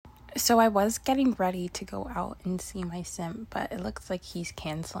So I was getting ready to go out and see my simp, but it looks like he's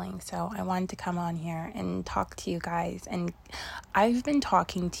canceling. So I wanted to come on here and talk to you guys. And I've been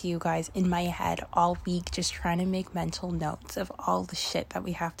talking to you guys in my head all week, just trying to make mental notes of all the shit that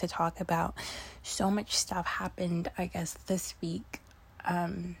we have to talk about. So much stuff happened, I guess, this week.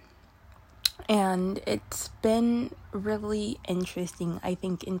 And it's been really interesting, I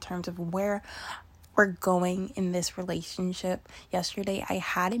think, in terms of where we're going in this relationship. Yesterday, I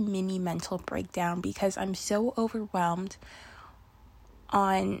had a mini mental breakdown because I'm so overwhelmed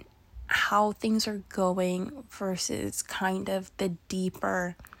on how things are going versus kind of the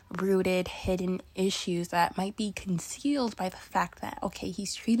deeper rooted hidden issues that might be concealed by the fact that, okay,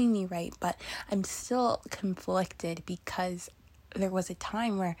 he's treating me right, but I'm still conflicted because there was a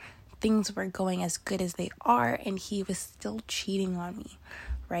time where things were going as good as they are and he was still cheating on me,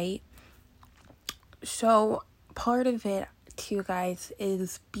 right? So part of it too, guys,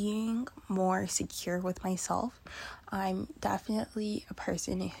 is being more secure with myself. I'm definitely a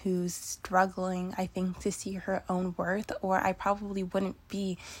person who's struggling, I think, to see her own worth, or I probably wouldn't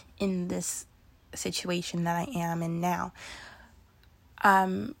be in this situation that I am in now.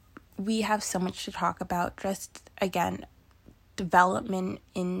 We have so much to talk about, just, again, development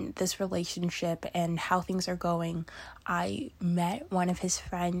in this relationship and how things are going. I met one of his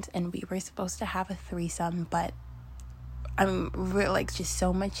friends and we were supposed to have a threesome, but I'm really just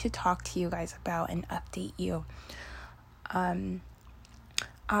so much to talk to you guys about and update you. I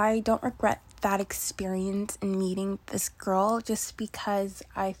don't regret that experience in meeting this girl, just because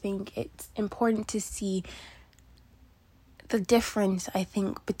I think it's important to see the difference, I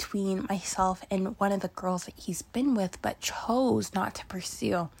think, between myself and one of the girls that he's been with but chose not to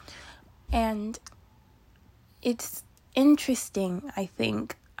pursue. And it's interesting, I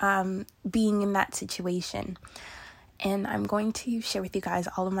think, being in that situation. And I'm going to share with you guys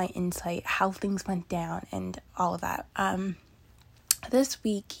all of my insight, how things went down and all of that. This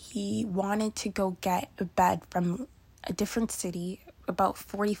week, he wanted to go get a bed from a different city, about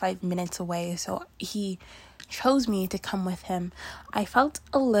 45 minutes away. So he chose me to come with him. I felt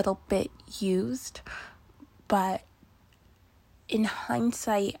a little bit used, but in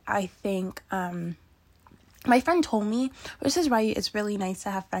hindsight, I think my friend told me, this is why it's really nice to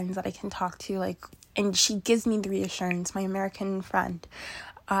have friends that I can talk to, and she gives me the reassurance, my American friend.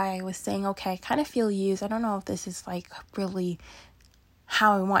 I was saying, okay, I kind of feel used. I don't know if this is really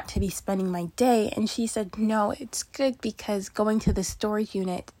how I want to be spending my day. And she said, no, it's good, because going to the storage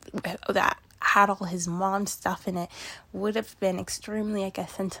unit that had all his mom's stuff in it would have been extremely,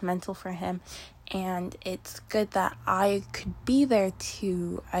 sentimental for him. And it's good that I could be there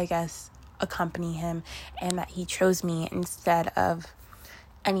to, accompany him, and that he chose me instead of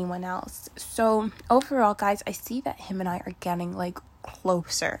anyone else. So overall, guys, I see that him and I are getting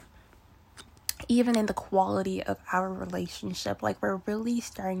closer. Even in the quality of our relationship, we're really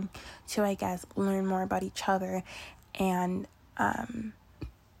starting to, learn more about each other. And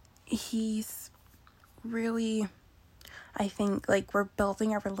he's really, I think, we're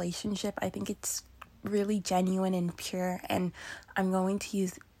building our relationship. I think it's really genuine and pure, and I'm going to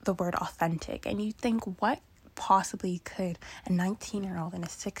use the word authentic. And you think, what possibly could a 19-year-old and a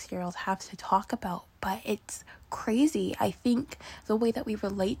 6-year-old have to talk about? But it's crazy. I think the way that we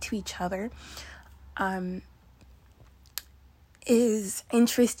relate to each other is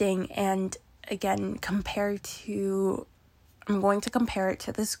interesting. And again, I'm going to compare it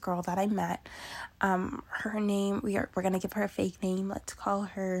to this girl that I met. Her name, we're going to give her a fake name. Let's call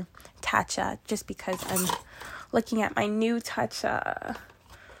her Tatcha, just because I'm looking at my new Tatcha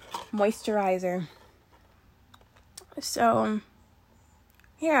moisturizer. So,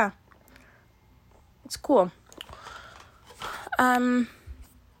 yeah, it's cool.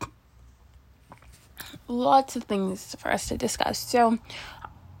 Lots of things for us to discuss. So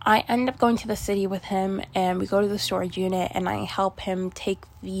I end up going to the city with him, and we go to the storage unit, and I help him take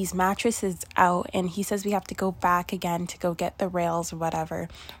these mattresses out, and he says we have to go back again to go get the rails or whatever,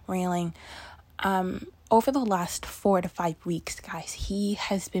 railing. Over the last 4 to 5 weeks, guys, he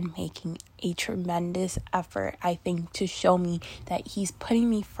has been making a tremendous effort, I think, to show me that he's putting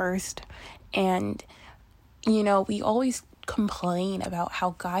me first. And, we always complain about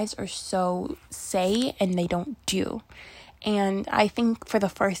how guys are so say and they don't do. And I think for the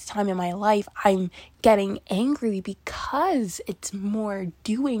first time in my life, I'm getting angry because it's more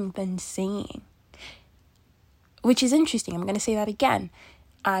doing than saying. Which is interesting. I'm going to say that again.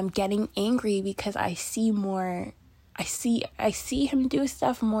 I'm getting angry because I see him do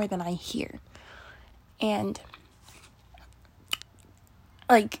stuff more than I hear. And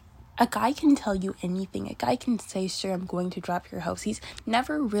a guy can tell you anything. A guy can say, sure, I'm going to drop your house. He's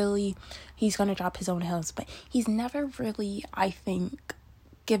going to drop his own house, but he's never really, I think,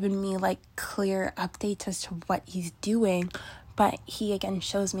 given me like clear updates as to what he's doing. But he again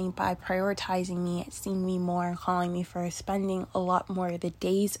shows me by prioritizing me, seeing me more, calling me first, spending a lot more of the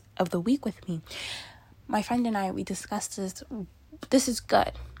days of the week with me. My friend and I, we discussed this. This is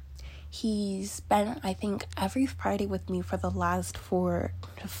good. He's been, I think, every Friday with me for the last 4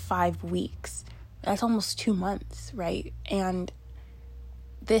 to 5 weeks. That's almost 2 months, right? And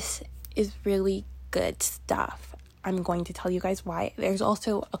this is really good stuff. I'm going to tell you guys why. There's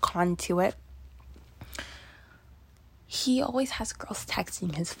also a con to it. He always has girls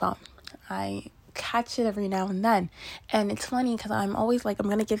texting his phone. I catch it every now and then. And it's funny because I'm always like, I'm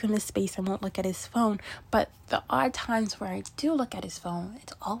going to give him his space. I won't look at his phone. But the odd times where I do look at his phone,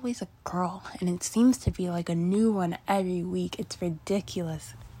 it's always a girl. And it seems to be like a new one every week. It's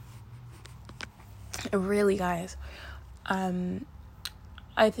ridiculous. Really, guys.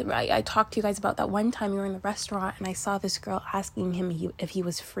 I talked to you guys about that one time we were in the restaurant and I saw this girl asking him if he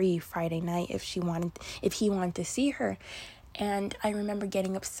was free Friday night, if he wanted to see her. And I remember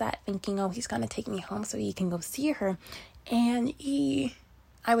getting upset, thinking, oh, he's going to take me home so he can go see her. And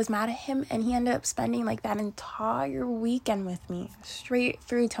I was mad at him, and he ended up spending like that entire weekend with me, straight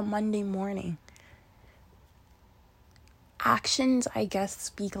through to Monday morning. Actions, I guess,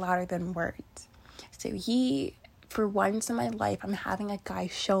 speak louder than words. So for once in my life, I'm having a guy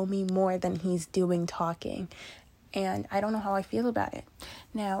show me more than he's doing talking. And I don't know how I feel about it.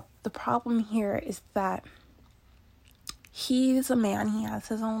 Now, the problem here is that he's a man. He has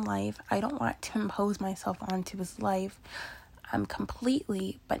his own life. I don't want to impose myself onto his life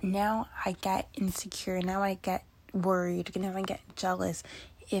completely. But now I get insecure. Now I get worried. Now I get jealous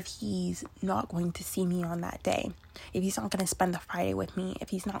if he's not going to see me on that day. If he's not going to spend the Friday with me. If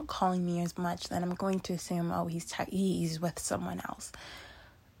he's not calling me as much, then I'm going to assume, oh, he's with someone else.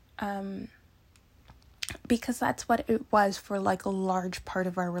 Because that's what it was for like a large part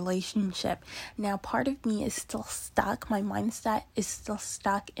of our relationship. Now, part of me is still stuck. My mindset is still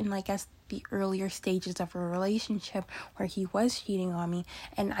stuck in, I guess, the earlier stages of a relationship where he was cheating on me.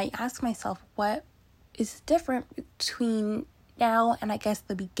 And I ask myself, what is different between now and I guess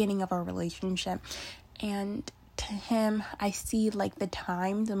the beginning of our relationship? And to him, I see like the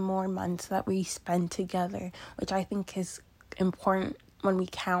time, the more months that we spend together, which I think is important when we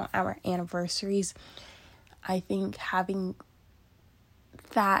count our anniversaries. I think having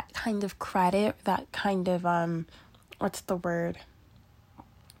that kind of credit, that kind of,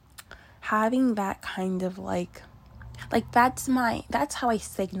 having that kind of like that's how I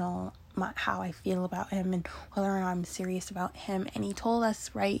signal how I feel about him and whether or not I'm serious about him. And he told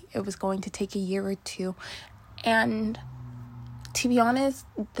us, right, it was going to take a year or two. And to be honest,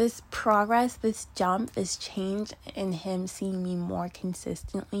 this progress, this jump, this change in him seeing me more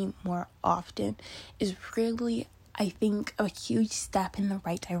consistently, more often, is really, I think, a huge step in the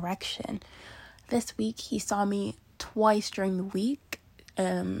right direction. This week, he saw me twice during the week.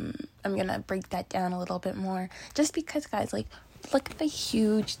 I'm going to break that down a little bit more. Just because, guys, like, look at the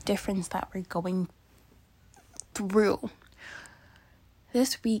huge difference that we're going through.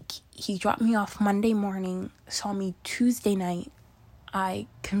 This week, he dropped me off Monday morning, saw me Tuesday night. I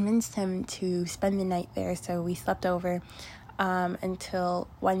convinced him to spend the night there, so we slept over until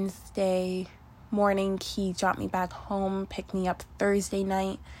Wednesday morning. He dropped me back home, picked me up Thursday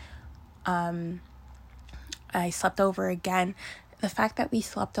night. I slept over again. The fact that we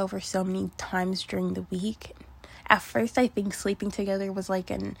slept over so many times during the week, at first I think sleeping together was like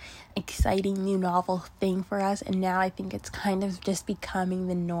an exciting new novel thing for us, and now I think it's kind of just becoming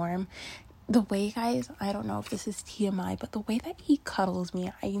the norm. The way, guys, I don't know if this is TMI, but the way that he cuddles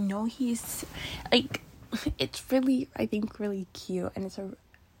me, I know he's, like, it's really, I think, really cute, and it's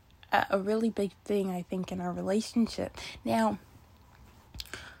a really big thing, I think, in our relationship. Now,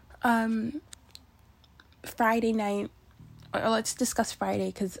 Friday night, or let's discuss Friday,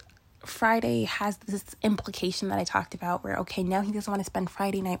 because Friday has this implication that I talked about where, okay, now he doesn't want to spend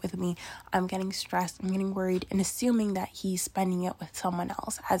Friday night with me. I'm getting stressed. I'm getting worried and assuming that he's spending it with someone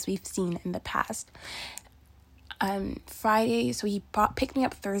else, as we've seen in the past. Friday, so he picked me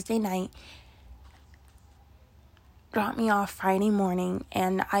up Thursday night, dropped me off Friday morning,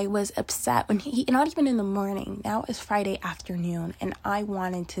 and I was upset when not even in the morning, now it's Friday afternoon, and I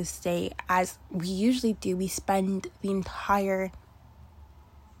wanted to stay as we usually do. We spend the entire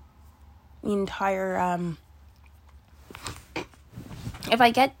if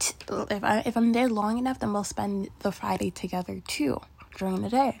I'm there long enough, then we'll spend the Friday together too during the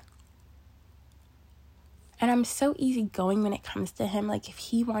day. And I'm so easygoing when it comes to him. Like, if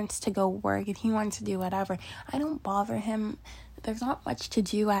he wants to go work, if he wants to do whatever, I don't bother him. There's not much to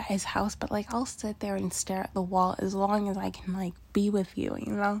do at his house, but, like, I'll sit there and stare at the wall as long as I can, like, be with you,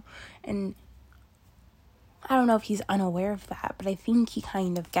 you know? And I don't know if he's unaware of that, but I think he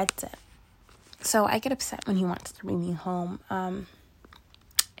kind of gets it. So I get upset when he wants to bring me home.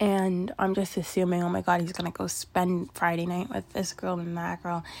 And I'm just assuming, oh my God, he's going to go spend Friday night with this girl and that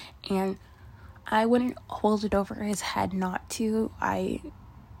girl. And I wouldn't hold it over his head not to.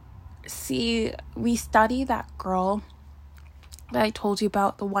 We study that girl that I told you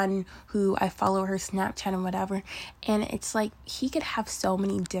about, the one who I follow her Snapchat and whatever. And it's like, he could have so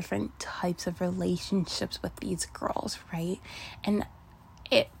many different types of relationships with these girls, right? And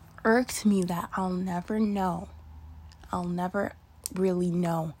it irks me that I'll never know. I'll never really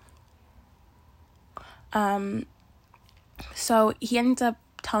know. So he ends up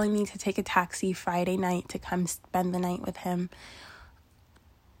telling me to take a taxi Friday night to come spend the night with him.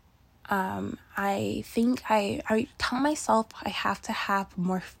 I think I tell myself I have to have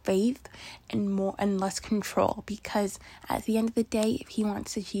more faith and less control, because at the end of the day, if he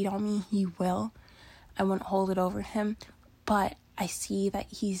wants to cheat on me, he will. I won't hold it over him, but I see that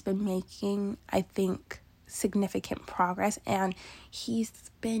he's been making, I think, significant progress, and he's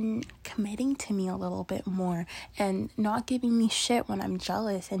been committing to me a little bit more and not giving me shit when I'm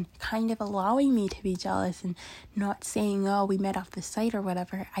jealous, and kind of allowing me to be jealous and not saying, oh, we met off the site or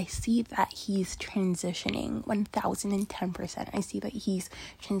whatever. I see that he's transitioning 1010%. I see that he's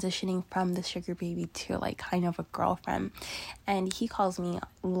transitioning from the sugar baby to like kind of a girlfriend, and he calls me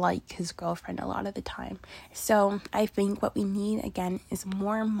like his girlfriend a lot of the time. So I think what we need again is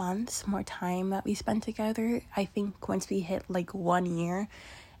more months, more time that we spend together. I think once we hit like 1 year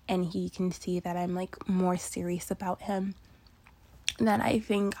and he can see that I'm like more serious about him, then I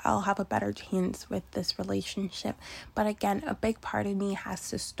think I'll have a better chance with this relationship. But again, a big part of me has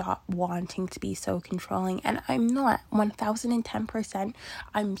to stop wanting to be so controlling, and I'm not. 1010%.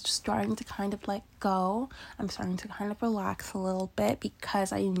 I'm starting to kind of let go. I'm starting to kind of relax a little bit,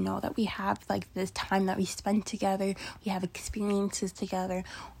 because I know that we have like this time that we spend together. We have experiences together.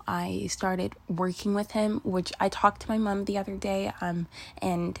 I started working with him, which I talked to my mom the other day,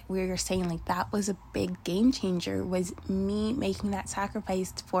 and we were saying like that was a big game changer, was me making that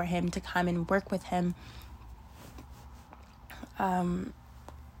sacrifice for him to come and work with him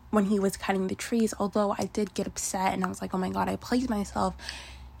when he was cutting the trees. Although I did get upset and I was like, oh my God, I played myself.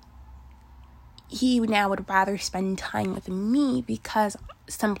 He now would rather spend time with me because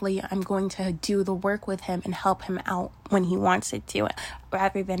simply I'm going to do the work with him and help him out when he wants to do it,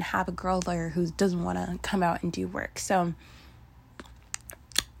 rather than have a girl there who doesn't want to come out and do work. So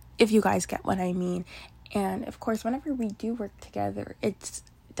if you guys get what I mean. And of course, whenever we do work together, it's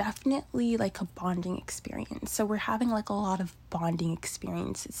definitely like a bonding experience. So we're having like a lot of bonding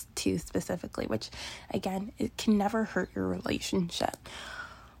experiences too, specifically, which again, it can never hurt your relationship.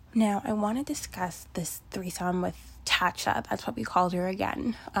 Now, I want to discuss this threesome with Tatcha. That's what we called her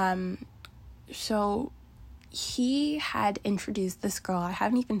again. So he had introduced this girl. I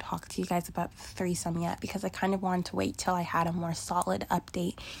haven't even talked to you guys about the threesome yet, because I kind of wanted to wait till I had a more solid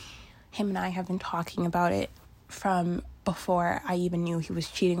update. Him and I have been talking about it from before I even knew he was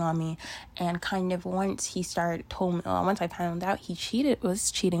cheating on me. And kind of once I found out he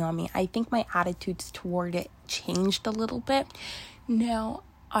was cheating on me, I think my attitudes toward it changed a little bit. Now,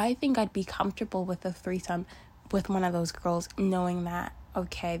 I think I'd be comfortable with a threesome with one of those girls, knowing that,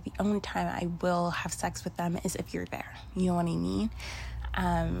 okay, the only time I will have sex with them is if you're there. You know what I mean?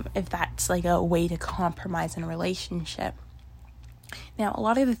 If that's like a way to compromise in a relationship. Now, a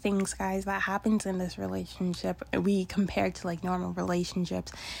lot of the things, guys, that happens in this relationship, we compare to like normal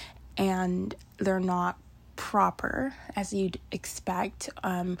relationships, and they're not proper as you'd expect,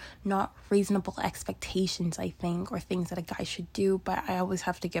 not reasonable expectations, I think, or things that a guy should do. But I always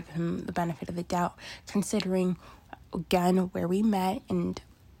have to give him the benefit of the doubt, considering again where we met and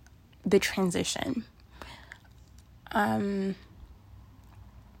the transition.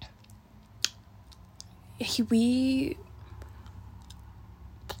 We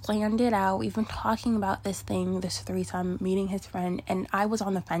planned it out. We've been talking about this threesome, meeting his friend, and I was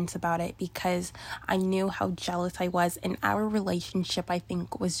on the fence about it because I knew how jealous I was, and our relationship, I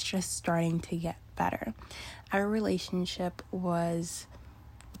think, was just starting to get better. Our relationship was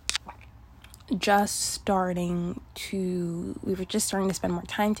we were just starting to spend more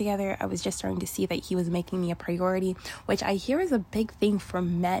time together. I was just starting to see that he was making me a priority, which I hear is a big thing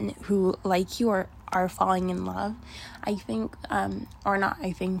from men who like you are falling in love. I think, or not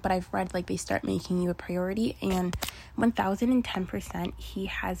I think, but I've read like they start making you a priority, and 1010% he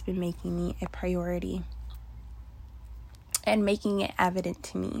has been making me a priority. and making it evident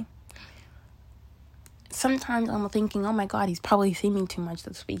to me. Sometimes I'm thinking, oh my God, he's probably seen me too much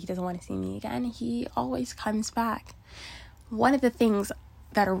this week. He doesn't want to see me again. He always comes back. One of the things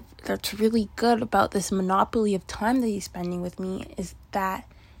that's really good about this monopoly of time that he's spending with me is that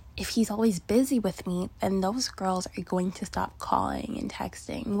if he's always busy with me, then those girls are going to stop calling and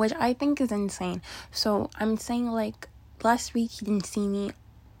texting, which I think is insane. So I'm saying, like, last week he didn't see me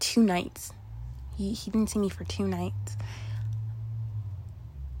 2 nights. He didn't see me for 2 nights.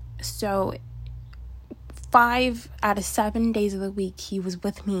 So 5 out of 7 days of the week he was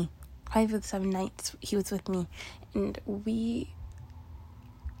with me. 5 of the 7 nights he was with me. And we,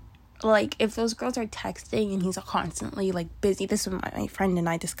 like, if those girls are texting and he's constantly, like, busy, this is what my friend and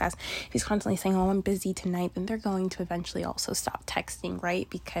I discussed, if he's constantly saying, oh, I'm busy tonight, then they're going to eventually also stop texting, right?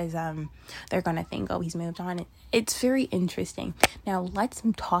 Because they're going to think, oh, he's moved on. It's very interesting. Now, let's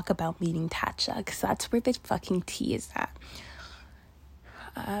talk about meeting Tatcha, because that's where the fucking tea is at.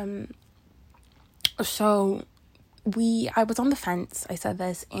 So I was on the fence, I said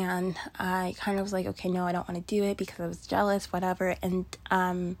this, and I kind of was like, okay, no, I don't want to do it because I was jealous, whatever,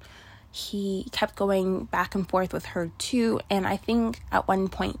 and he kept going back and forth with her too, and I think at one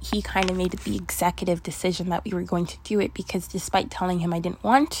point he kind of made the executive decision that we were going to do it, because despite telling him I didn't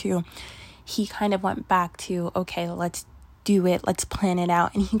want to, he kind of went back to, okay, let's do it, let's plan it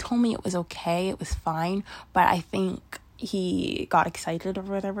out, and he told me it was okay, it was fine, but I think he got excited or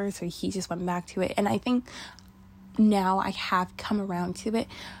whatever, so he just went back to it. And I think now I have come around to it.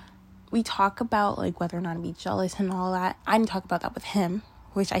 We talk about, like, whether or not to be jealous and all that. I didn't talk about that with him,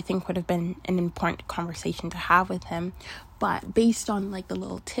 which I think would have been an important conversation to have with him. But based on, like, the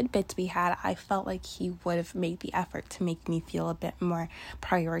little tidbits we had, I felt like he would have made the effort to make me feel a bit more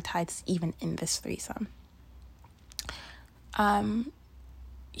prioritized even in this threesome.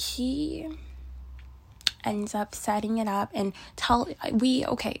 He ends up setting it up and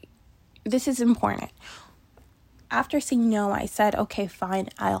this is important. After saying no, I said, okay, fine,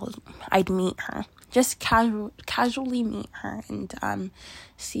 I'd meet her. Just casually meet her and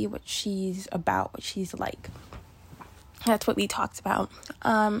see what she's about, what she's like. That's what we talked about.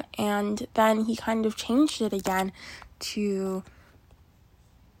 And then he kind of changed it again to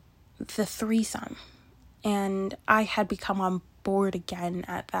the threesome. And I had become on board again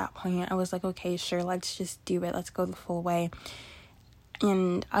at that point. I was like, okay, sure, let's just do it. Let's go the full way.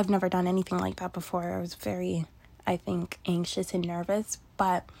 And I've never done anything like that before. I was very, I think, anxious and nervous.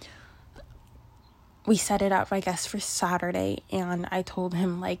 But we set it up, I guess, for Saturday. And I told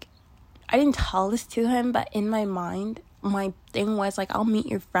him, like, I didn't tell this to him, but in my mind, my thing was, like, I'll meet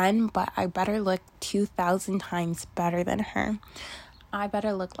your friend, but I better look 2,000 times better than her. I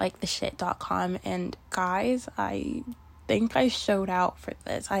better look like the shit.com. And guys, I think I showed out for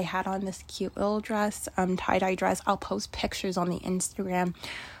this. I had on this cute little dress, tie-dye dress. I'll post pictures on the Instagram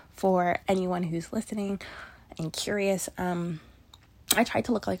for anyone who's listening and curious. I tried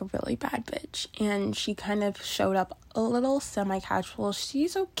to look like a really bad bitch, and she kind of showed up a little semi-casual.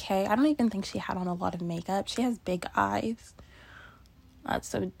 She's okay. I don't even think she had on a lot of makeup. She has big eyes.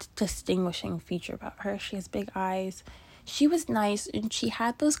 That's a distinguishing feature about her. She has big eyes. She was nice, and she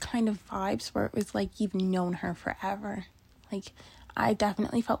had those kind of vibes where it was like you've known her forever. Like, I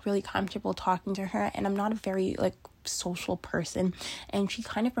definitely felt really comfortable talking to her, and I'm not a very, like, social person, and she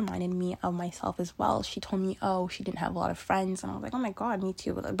kind of reminded me of myself as well. She told me, oh, she didn't have a lot of friends, and I was like, oh my God, me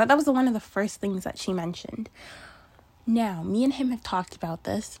too. But that was one of the first things that she mentioned. Now, me and him have talked about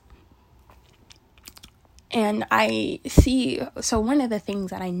this, and so one of the things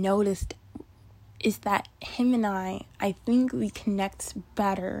that I noticed is that him and I think we connect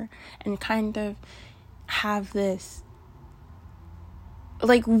better and kind of have this,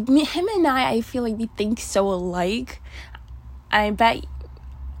 like, him and I feel like we think so alike. I bet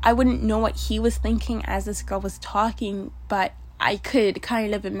I wouldn't know what he was thinking as this girl was talking, but I could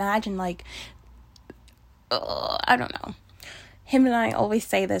kind of imagine, like, I don't know. Him and I always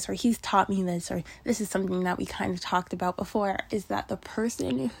say this, or he's taught me this, or this is something that we kind of talked about before, is that the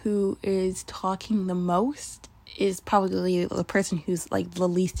person who is talking the most is probably the person who's, like, the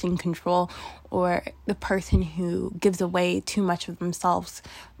least in control, or the person who gives away too much of themselves.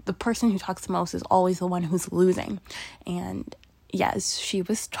 The person who talks the most is always the one who's losing. And yes, she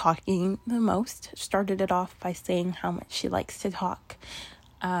was talking the most. Started it off by saying how much she likes to talk.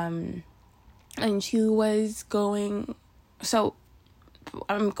 And she was going... So,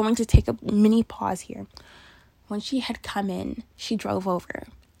 I'm going to take a mini pause here. When she had come in, she drove over.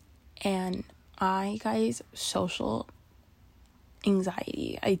 And social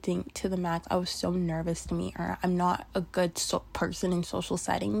anxiety, I think, to the max. I was so nervous to meet her. I'm not a good person in social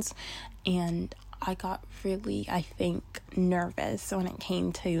settings. And I got really, I think, nervous when it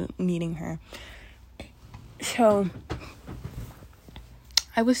came to meeting her. So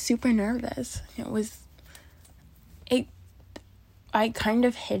I was super nervous. I kind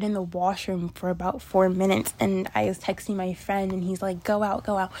of hid in the washroom for about 4 minutes, and I was texting my friend, and he's like, go out.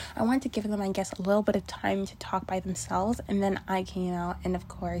 I wanted to give them, I guess, a little bit of time to talk by themselves, and then I came out, and of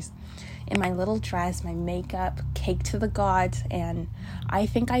course, in my little dress, my makeup, cake to the gods, and I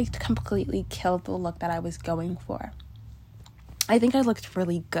think I completely killed the look that I was going for. I think I looked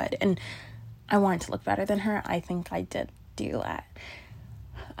really good, and I wanted to look better than her. I think I did do that.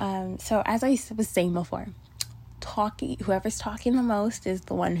 So as I was saying before, whoever's talking the most is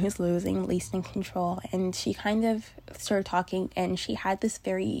the one who's losing, least in control. And she kind of started talking, and she had this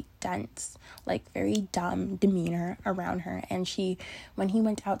very dense, very dumb demeanor around her. And when he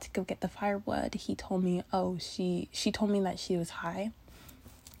went out to go get the firewood, he told me, she told me that she was high.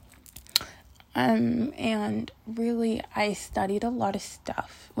 And really, I studied a lot of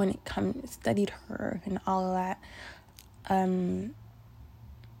stuff studied her and all of that.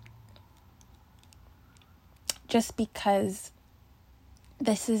 Just because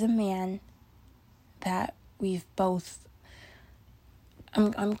this is a man that we've both,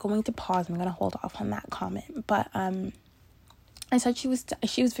 I'm going to pause. I'm going to hold off on that comment. But I said she was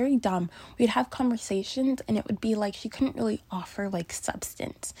very dumb. We'd have conversations, and it would be like she couldn't really offer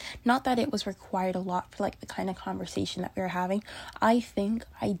substance. Not that it was required a lot for the kind of conversation that we were having. I think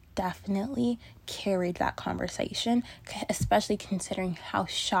I definitely carried that conversation, especially considering how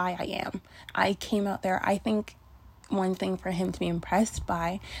shy I am. I came out there, I think one thing for him to be impressed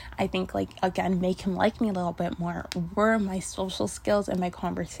by, I think again, make him like me a little bit more, were my social skills and my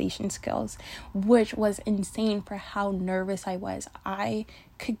conversation skills, which was insane for how nervous I was. I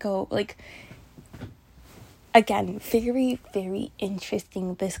could go again, very, very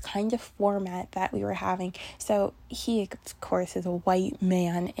interesting, this kind of format that we were having. So he, of course, is a white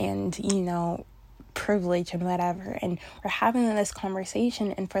man, and privilege and whatever, and we're having this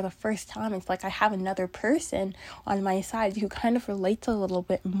conversation, and for the first time it's I have another person on my side who kind of relates a little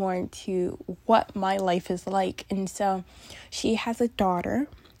bit more to what my life is like. And so she has a daughter,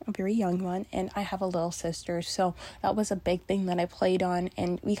 a very young one, and I have a little sister, so that was a big thing that I played on,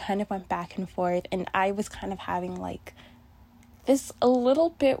 and we kind of went back and forth, and I was kind of having this a little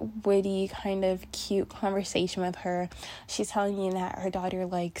bit witty, kind of cute conversation with her. She's telling me that her daughter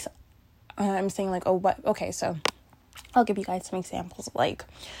likes, I'm saying oh, what? Okay, so I'll give you guys some examples.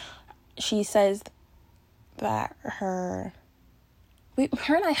 She says that her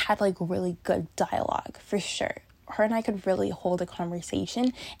and I had really good dialogue, for sure. Her and I could really hold a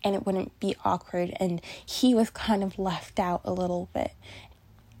conversation, and it wouldn't be awkward, and he was kind of left out a little bit.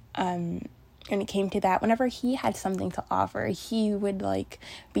 When it came to that, whenever he had something to offer, he would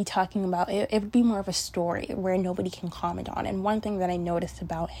be talking about it. It would be more of a story where nobody can comment on. And one thing that I noticed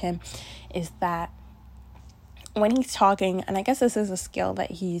about him is that when he's talking, and I guess this is a skill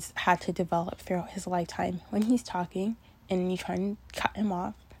that he's had to develop throughout his lifetime, when he's talking and you try and cut him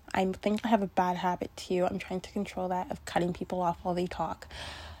off, I think I have a bad habit too. I'm trying to control that, of cutting people off while they talk.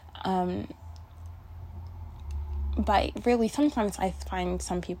 But really, sometimes I find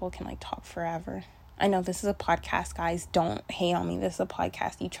some people can talk forever. I know this is a podcast, guys. Don't hate on me. This is a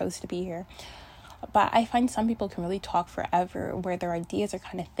podcast. You chose to be here. But I find some people can really talk forever, where their ideas are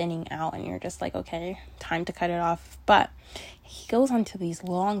kind of thinning out, and you're just okay, time to cut it off. But he goes on to these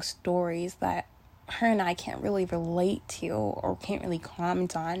long stories that her and I can't really relate to, or can't really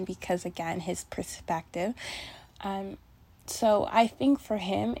comment on, because again, his perspective. So I think for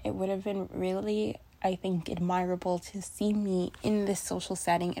him, it would have been really, I think, admirable to see me in this social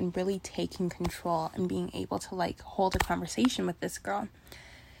setting and really taking control and being able to hold a conversation with this girl.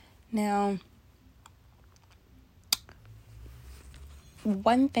 Now,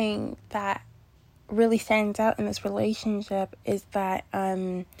 one thing that really stands out in this relationship is that,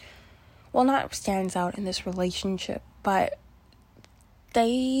 not stands out in this relationship, but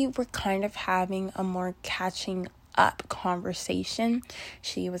they were kind of having a more catching up conversation.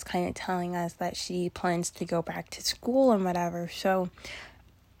 She was kind of telling us that she plans to go back to school and whatever. So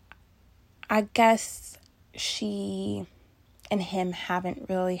I guess she and him haven't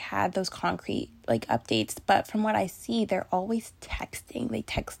really had those concrete updates, but from what I see, they're always texting. They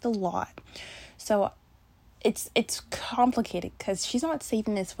text a lot. So it's complicated because she's not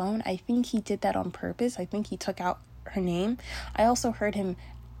saving his phone. I think he did that on purpose. I think he took out her name. I also heard him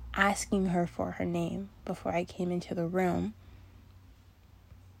asking her for her name before I came into the room,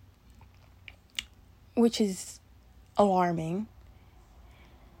 which is alarming.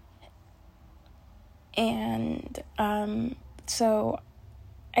 And so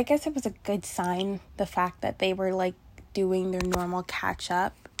I guess it was a good sign, the fact that they were, like, doing their normal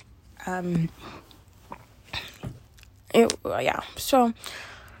catch-up. So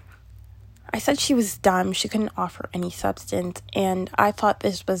I said she was dumb. She couldn't offer any substance. And I thought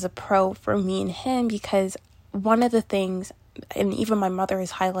this was a pro for me and him, because one of the things, and even my mother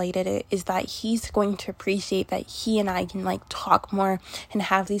has highlighted it, is that he's going to appreciate that he and I can, like, talk more and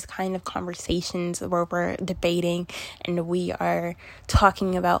have these kind of conversations where we're debating and we are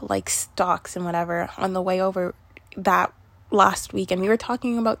talking about, like, stocks and whatever. On the way over that last week, and we were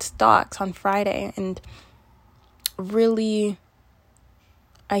talking about stocks on Friday, and really,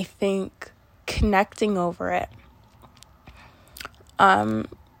 I think, connecting over it.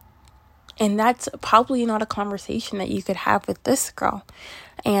 And that's probably not a conversation that you could have with this girl.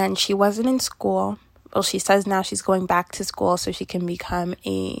 And she wasn't in school. Well, she says now she's going back to school so she can become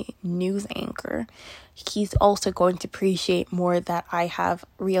a news anchor. He's also going to appreciate more that I have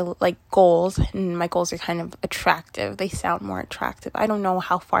real, like, goals, and my goals are kind of attractive. They sound more attractive. I don't know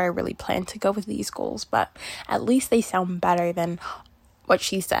how far I really plan to go with these goals, but at least they sound better than what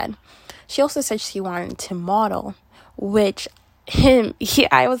she said. She also said she wanted to model, which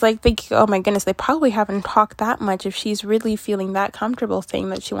I was like thinking, oh my goodness, they probably haven't talked that much if she's really feeling that comfortable saying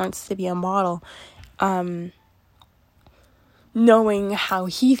that she wants to be a model. Knowing how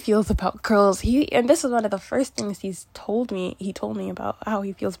he feels about girls, and this is one of the first things he told me about how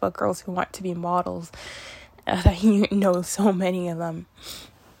he feels about girls who want to be models, that he knows so many of them,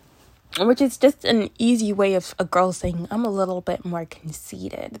 which is just an easy way of a girl saying, I'm a little bit more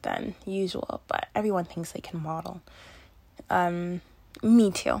conceited than usual, but everyone thinks they can model.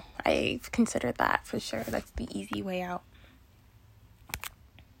 Me too. I've considered that for sure. That's the easy way out.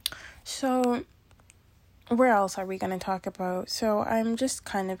 So, where else are we going to talk about? So, I'm just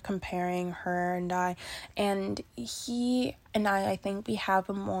kind of comparing her and I, and he and I think we have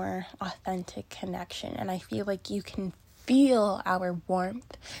a more authentic connection, and I feel like you can feel our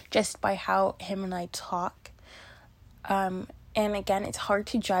warmth just by how him and I talk. And again, it's hard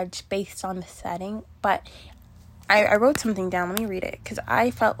to judge based on the setting, but I wrote something down. Let me read it, because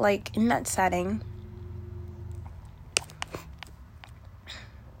I felt like in that setting,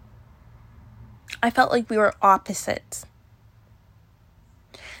 I felt like we were opposites.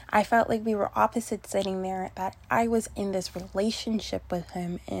 I felt like we were opposites sitting there, that I was in this relationship with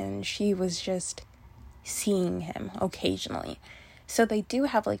him and she was just seeing him occasionally. So they do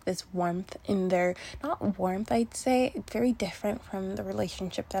have, like, this warmth in their, not warmth, I'd say, very different from the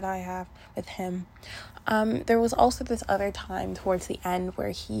relationship that I have with him. There was also this other time towards the end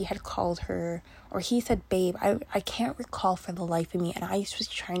where he had called her, or he said, babe. I can't recall for the life of me, and I was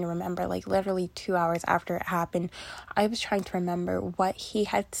trying to remember, like, literally 2 hours after it happened, I was trying to remember what he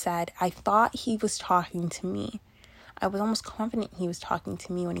had said. I thought he was talking to me. I was almost confident he was talking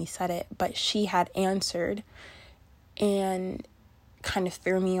to me when he said it, but she had answered, and kind of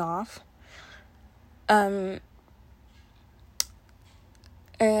threw me off. And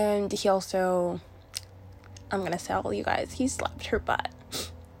he also, I'm gonna tell you guys, he slapped her butt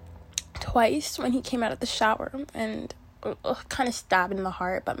twice when he came out of the shower, and kind of stabbed in the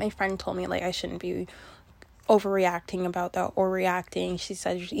heart. But my friend told me, like, I shouldn't be overreacting about that, or reacting. She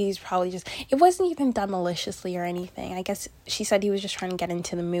said he's probably just, it wasn't even done maliciously or anything. I guess she said he was just trying to get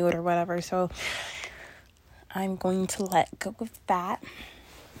into the mood or whatever. So I'm going to let go of that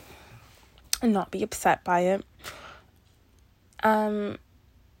and not be upset by it.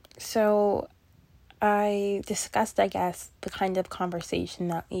 So I discussed, I guess, the kind of conversation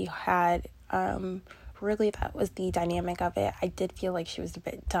that we had. Really, that was the dynamic of it. I did feel like she was a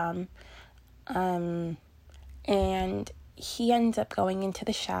bit dumb. And he ends up going into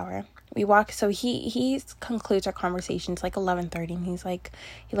the shower. We walk, so he concludes our conversations like 11:30, and he's like,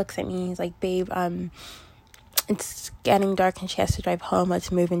 he looks at me, he's like, babe, it's getting dark and she has to drive home.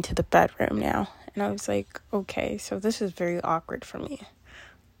 Let's move into the bedroom now. And I was like, okay. So this is very awkward for me.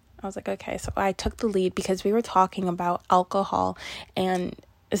 I was like, okay. So I took the lead because we were talking about alcohol, and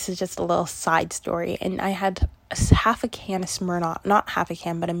this is just a little side story. And I had half a can of Smirnoff, not half a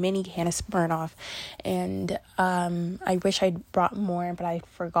can, but a mini can of Smirnoff. And I wish I'd brought more, but I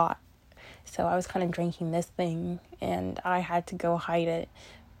forgot. So I was kind of drinking this thing, and I had to go hide it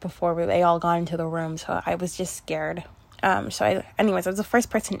before they all got into the room. So I was just scared. I was the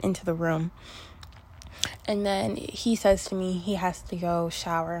first person into the room. And then he says to me he has to go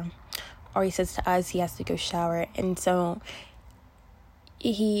shower. Or he says to us he has to go shower. And so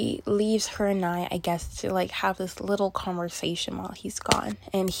he leaves her and I guess, to like have this little conversation while he's gone.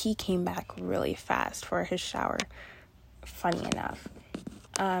 And he came back really fast for his shower. Funny enough.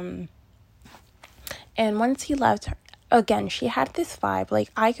 And once he left again, she had this vibe.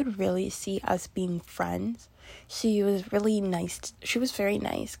 Like, I could really see us being friends. She was really nice. She was very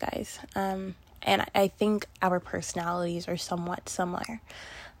nice, guys. And I think our personalities are somewhat similar.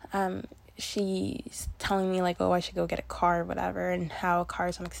 She's telling me, like, oh, I should go get a car or whatever, and how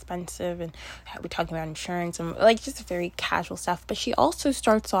cars are expensive, and we're talking about insurance, and, like, just very casual stuff. But she also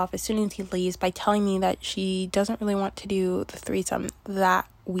starts off, as soon as he leaves, by telling me that she doesn't really want to do the threesome that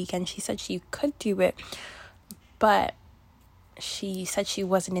weekend. She said she could do it, but she said she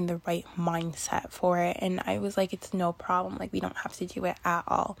wasn't in the right mindset for it. And I was like, it's no problem, like, we don't have to do it at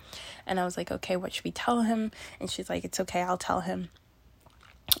all. And I was like, okay, what should we tell him? And she's like, it's okay, I'll tell him.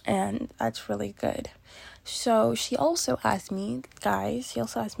 And that's really good. So she also asked me,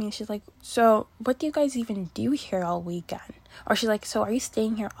 she's like, so what do you guys even do here all weekend? Or she's like, so are you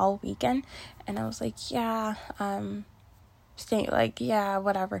staying here all weekend? And I was like, yeah, staying, like, yeah,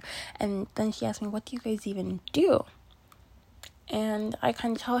 whatever. And then she asked me, what do you guys even do? And I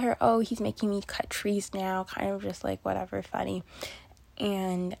kind of tell her, oh, he's making me cut trees now, kind of just like whatever, funny.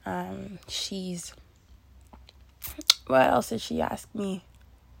 And what else did she ask me?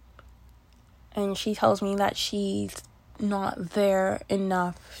 And she tells me that she's not there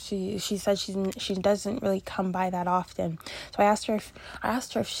enough. She said she doesn't really come by that often. So I asked her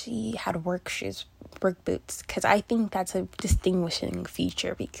if she had work boots, because I think that's a distinguishing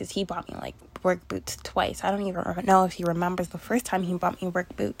feature, because he bought me like work boots twice. I don't even know if he remembers the first time he bought me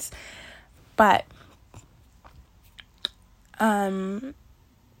work boots, but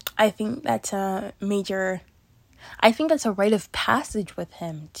I think that's a rite of passage with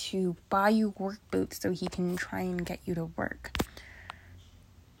him, to buy you work boots so he can try and get you to work.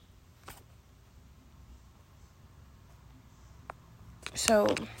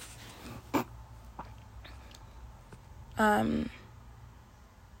 So,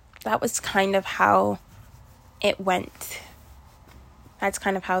 that was kind of how it went. That's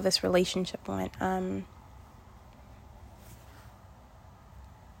kind of how this relationship went.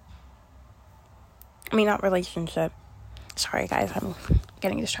 Not relationship. Sorry, guys, I'm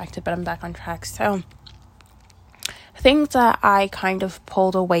getting distracted, but I'm back on track. So, things that I kind of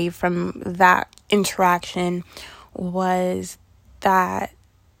pulled away from that interaction was that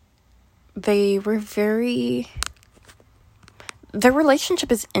their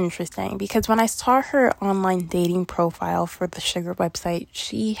relationship is interesting, because when I saw her online dating profile for the sugar website,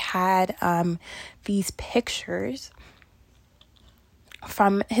 she had these pictures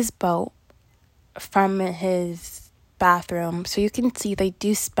from his boat, from his bathroom, so you can see they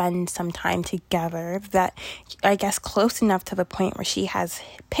do spend some time together, that I guess close enough to the point where she has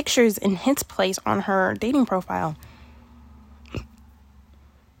pictures in his place on her dating profile.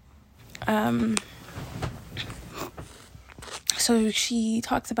 So she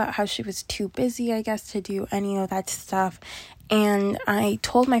talks about how she was too busy, I guess, to do any of that stuff. And I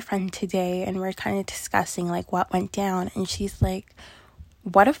told my friend today, and we're kind of discussing like what went down, and she's like,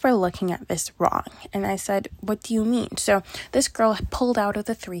 what if we're looking at this wrong? And I said, what do you mean? So this girl pulled out of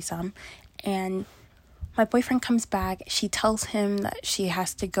the threesome, and my boyfriend comes back. She tells him that she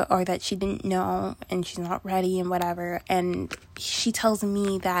has to go, or that she didn't know and she's not ready and whatever. And she tells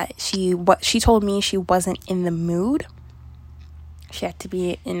me that she told me she wasn't in the mood. She had to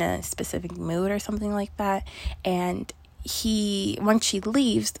be in a specific mood or something like that. And once she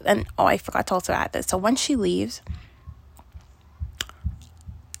leaves, and I forgot to also add this. So once she leaves,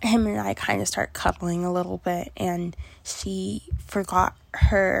 him and I kind of start cuddling a little bit, and she forgot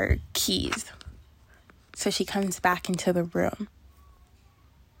her keys. So she comes back into the room.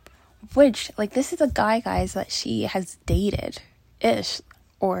 Which, like, this is a guy, guys, that she has dated-ish,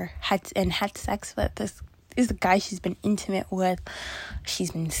 or had sex with. This is a guy she's been intimate with.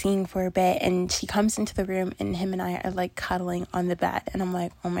 She's been seeing for a bit, and she comes into the room, and him and I are, like, cuddling on the bed. And I'm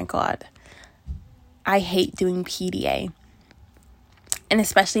like, oh my God. I hate doing PDA. And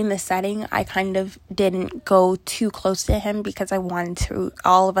especially in this setting, I kind of didn't go too close to him, because I wanted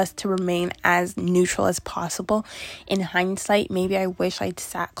all of us to remain as neutral as possible. In hindsight, maybe I wish I'd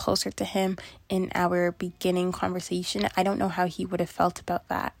sat closer to him in our beginning conversation. I don't know how he would have felt about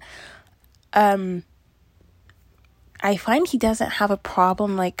that. I find he doesn't have a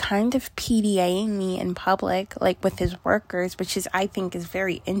problem, like, kind of PDAing me in public, like, with his workers, which I think is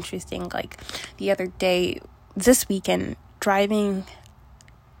very interesting. Like, the other day, this weekend, driving,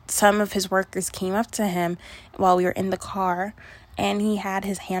 some of his workers came up to him while we were in the car, and he had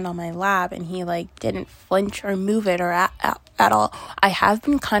his hand on my lap, and he, like, didn't flinch or move it or at all. I have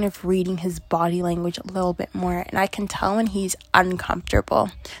been kind of reading his body language a little bit more, and I can tell when he's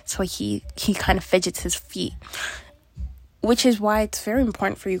uncomfortable. So he kind of fidgets his feet. which is why it's very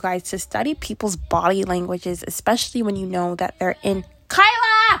important for you guys to study people's body languages, especially when you know that they're in...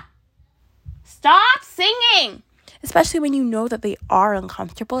 Kyla! Stop singing! Especially when you know that they are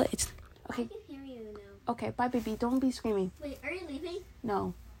uncomfortable. It's... Okay. I can hear you now. Okay, bye, baby. Don't be screaming. Wait, are you leaving?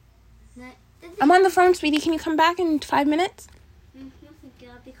 No. Not... I'm on the phone, sweetie. Can you come back in 5 minutes? Okay,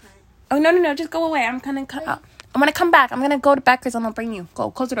 I'll be quiet. Oh, no. Just go away. I'm going to come back. I'm going to go to Becker's and I'll bring you.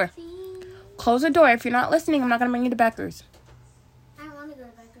 Go. Close the door. Close the door. If you're not listening, I'm not going to bring you to Becker's. I don't want to go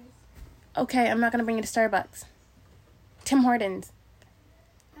to Becker's. Okay, I'm not going to bring you to Starbucks. Tim Hortons.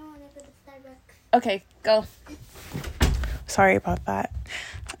 I want to go to Starbucks. Okay, go. Sorry about that.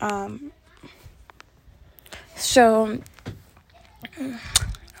 So,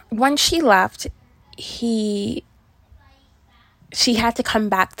 when she left, she had to come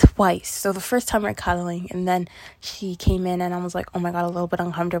back twice. So the first time we're cuddling, and then she came in and I was like, oh my God, a little bit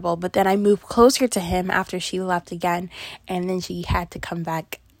uncomfortable. But then I moved closer to him after she left again, and then she had to come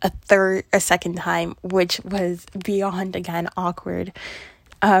back a second time, which was beyond, again, awkward.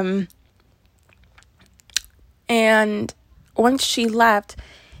 And once she left,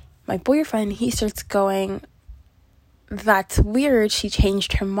 my boyfriend, he starts going, that's weird. She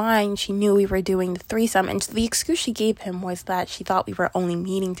changed her mind. She knew we were doing the threesome. And the excuse she gave him was that she thought we were only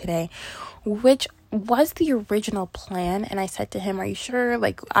meeting today, which was the original plan. And I said to him, are you sure?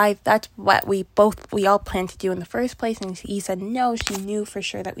 That's what we all planned to do in the first place. And he said, no, she knew for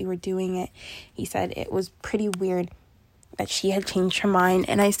sure that we were doing it. He said it was pretty weird that she had changed her mind.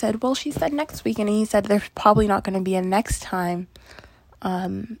 And I said, well, she said next week. And he said, there's probably not going to be a next time.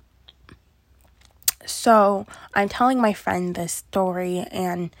 So I'm telling my friend this story,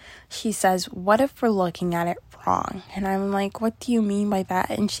 and she says, what if we're looking at it wrong? And I'm like, what do you mean by that?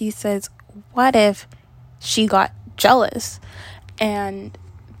 And she says, what if she got jealous? And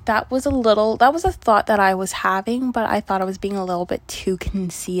that was a thought that I was having, but I thought I was being a little bit too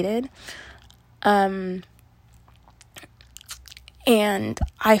conceited. And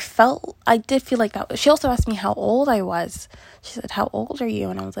I did feel like that. She also asked me how old I was. She said, how old are you?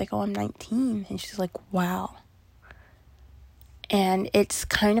 And I was like, oh, I'm 19. And she's like, wow. And it's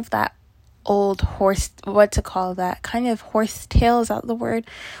kind of that old kind of horse tail, is that the word?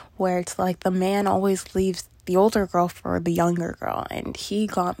 Where it's like the man always leaves the older girl for the younger girl. And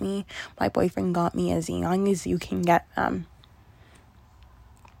my boyfriend got me as young as you can get them.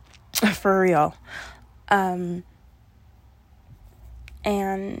 For real. And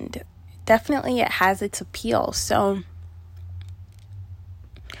definitely it has its appeal. So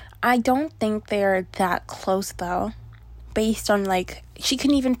I don't think they're that close, though, based on she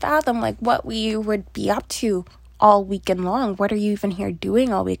couldn't even fathom what we would be up to all weekend long. What are you even here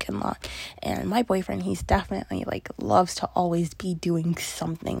doing all weekend long? And my boyfriend, he's definitely loves to always be doing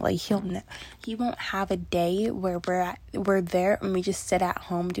something. He won't have a day where we're there and we just sit at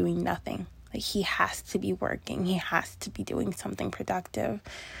home doing nothing. He has to be working. He has to be doing something productive.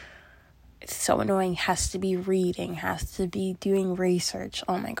 It's so annoying. Has to be reading. Has to be doing research.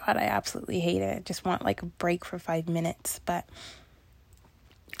 Oh my God, I absolutely hate it. I just want a break for 5 minutes. But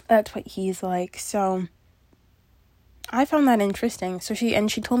that's what he's like. So I found that interesting. So she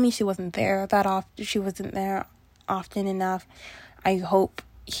told me she wasn't there that often. She wasn't there often enough. I hope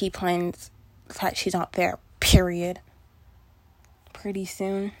he plans that she's not there, period, pretty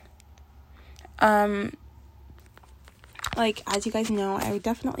soon. As you guys know, I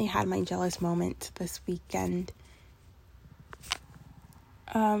definitely had my jealous moment this weekend.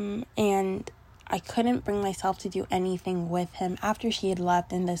 And I couldn't bring myself to do anything with him after she had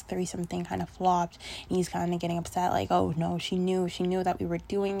left and this threesome thing kind of flopped. And he's kind of getting upset, oh no, she knew that we were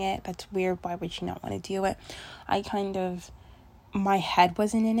doing it. That's weird. Why would she not want to do it? My head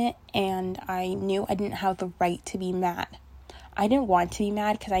wasn't in it, and I knew I didn't have the right to be mad. I didn't want to be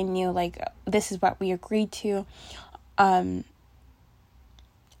mad because I knew this is what we agreed to. And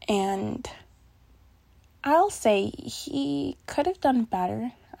I'll say he could have done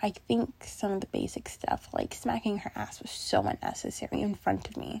better. I think some of the basic stuff, smacking her ass, was so unnecessary in front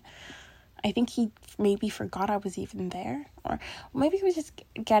of me. I think he maybe forgot I was even there, or maybe he was just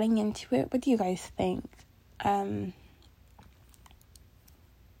getting into it. What do you guys think?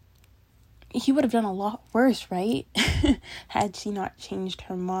 He would have done a lot worse, right? Had she not changed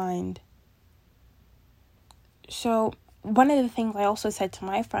her mind. So one of the things I also said to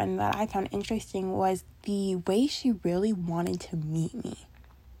my friend that I found interesting was the way she really wanted to meet me.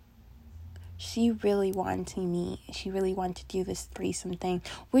 She really wanted to meet. She really wanted to do this threesome thing,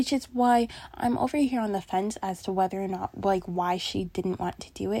 which is why I'm over here on the fence as to whether or not, why she didn't want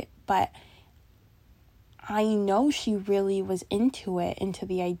to do it. But I know she really was into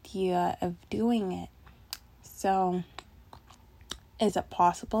the idea of doing it. So is it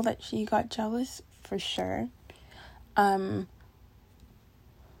possible that she got jealous? For sure.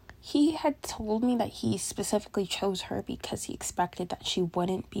 He had told me that he specifically chose her because he expected that she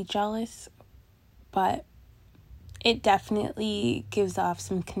wouldn't be jealous, but it definitely gives off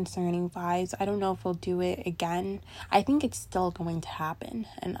some concerning vibes. I don't know if he'll do it again. I think it's still going to happen,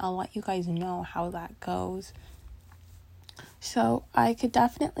 and I'll let you guys know how that goes. So I could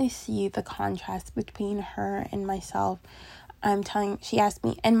definitely see the contrast between her and myself. She asked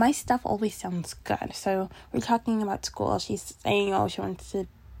me, and my stuff always sounds good. So we're talking about school. She's saying, oh, she wants to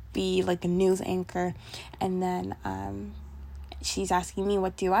be like a news anchor. And then she's asking me,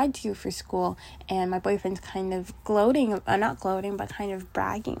 what do I do for school? And my boyfriend's kind of not gloating, but kind of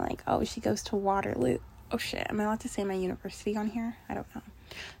bragging, like, oh, she goes to Waterloo. Oh, shit. Am I allowed to say my university on here? I don't know.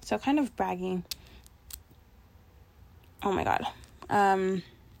 So kind of bragging. Oh, my God.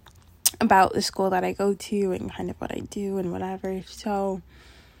 About the school that I go to and kind of what I do and whatever. So,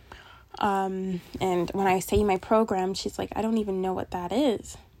 and when I say my program, she's like, I don't even know what that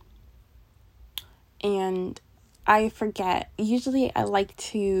is. And I forget. Usually I like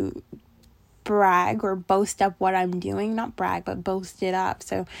to brag or boast up what I'm doing. Not brag, but boast it up.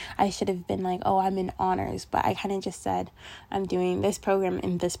 So I should have been like, oh, I'm in honors. But I kind of just said, I'm doing this program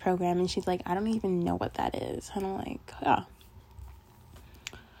and this program. And she's like, I don't even know what that is. And I'm like, yeah.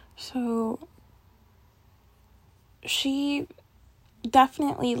 So she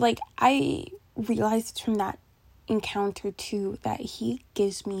definitely, like, I realized from that encounter too that he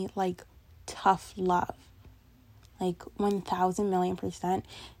gives me like tough love. Like 1,000,000,000%.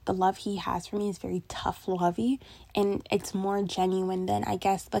 The love he has for me is very tough lovey, and it's more genuine than, I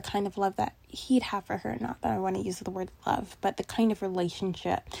guess, the kind of love that he'd have for her. Not that I want to use the word love, but the kind of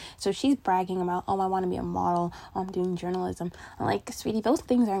relationship. So she's bragging about, oh, I want to be a model, oh, I'm doing journalism. I'm like, sweetie, those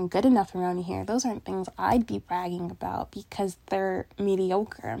things aren't good enough around here. Those aren't things I'd be bragging about because they're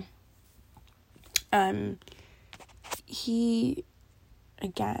mediocre. He,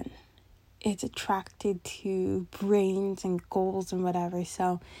 again, is attracted to brains and goals and whatever.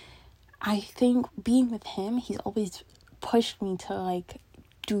 So I think being with him, he's always pushed me to like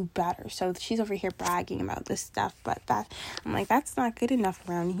do better. So she's over here bragging about this stuff, but I'm like, that's not good enough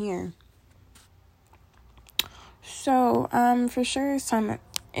around here. So for sure,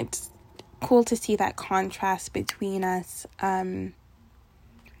 it's cool to see that contrast between us. Him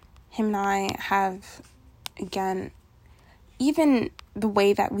and I have, again, even the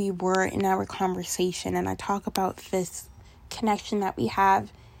way that we were in our conversation, and I talk about this connection that we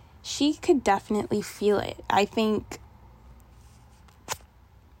have, she could definitely feel it. I think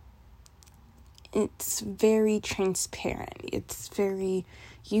it's very transparent.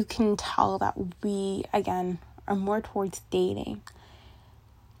 You can tell that we, again, are more towards dating.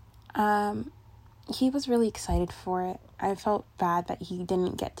 He was really excited for it. I felt bad that he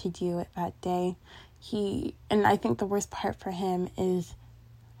didn't get to do it that day. And I think the worst part for him is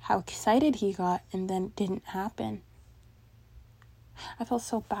how excited he got and then it didn't happen. I felt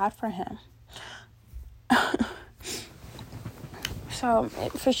so bad for him. So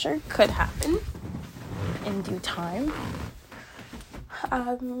it for sure could happen in due time.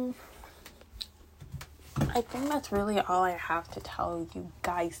 I think that's really all I have to tell you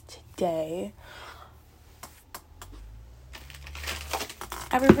guys today.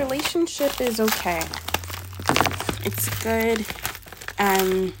 Our relationship is okay. It's good.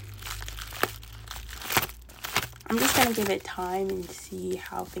 I'm just gonna give it time and see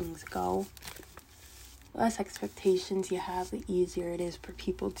how things go. The less expectations you have, the easier it is for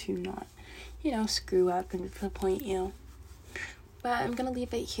people to not, screw up and disappoint you. But I'm gonna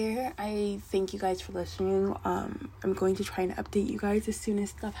leave it here. I thank you guys for listening. I'm going to try and update you guys as soon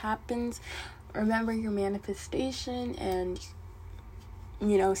as stuff happens. Remember your manifestation and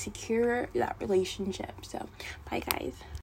secure that relationship. So, bye guys.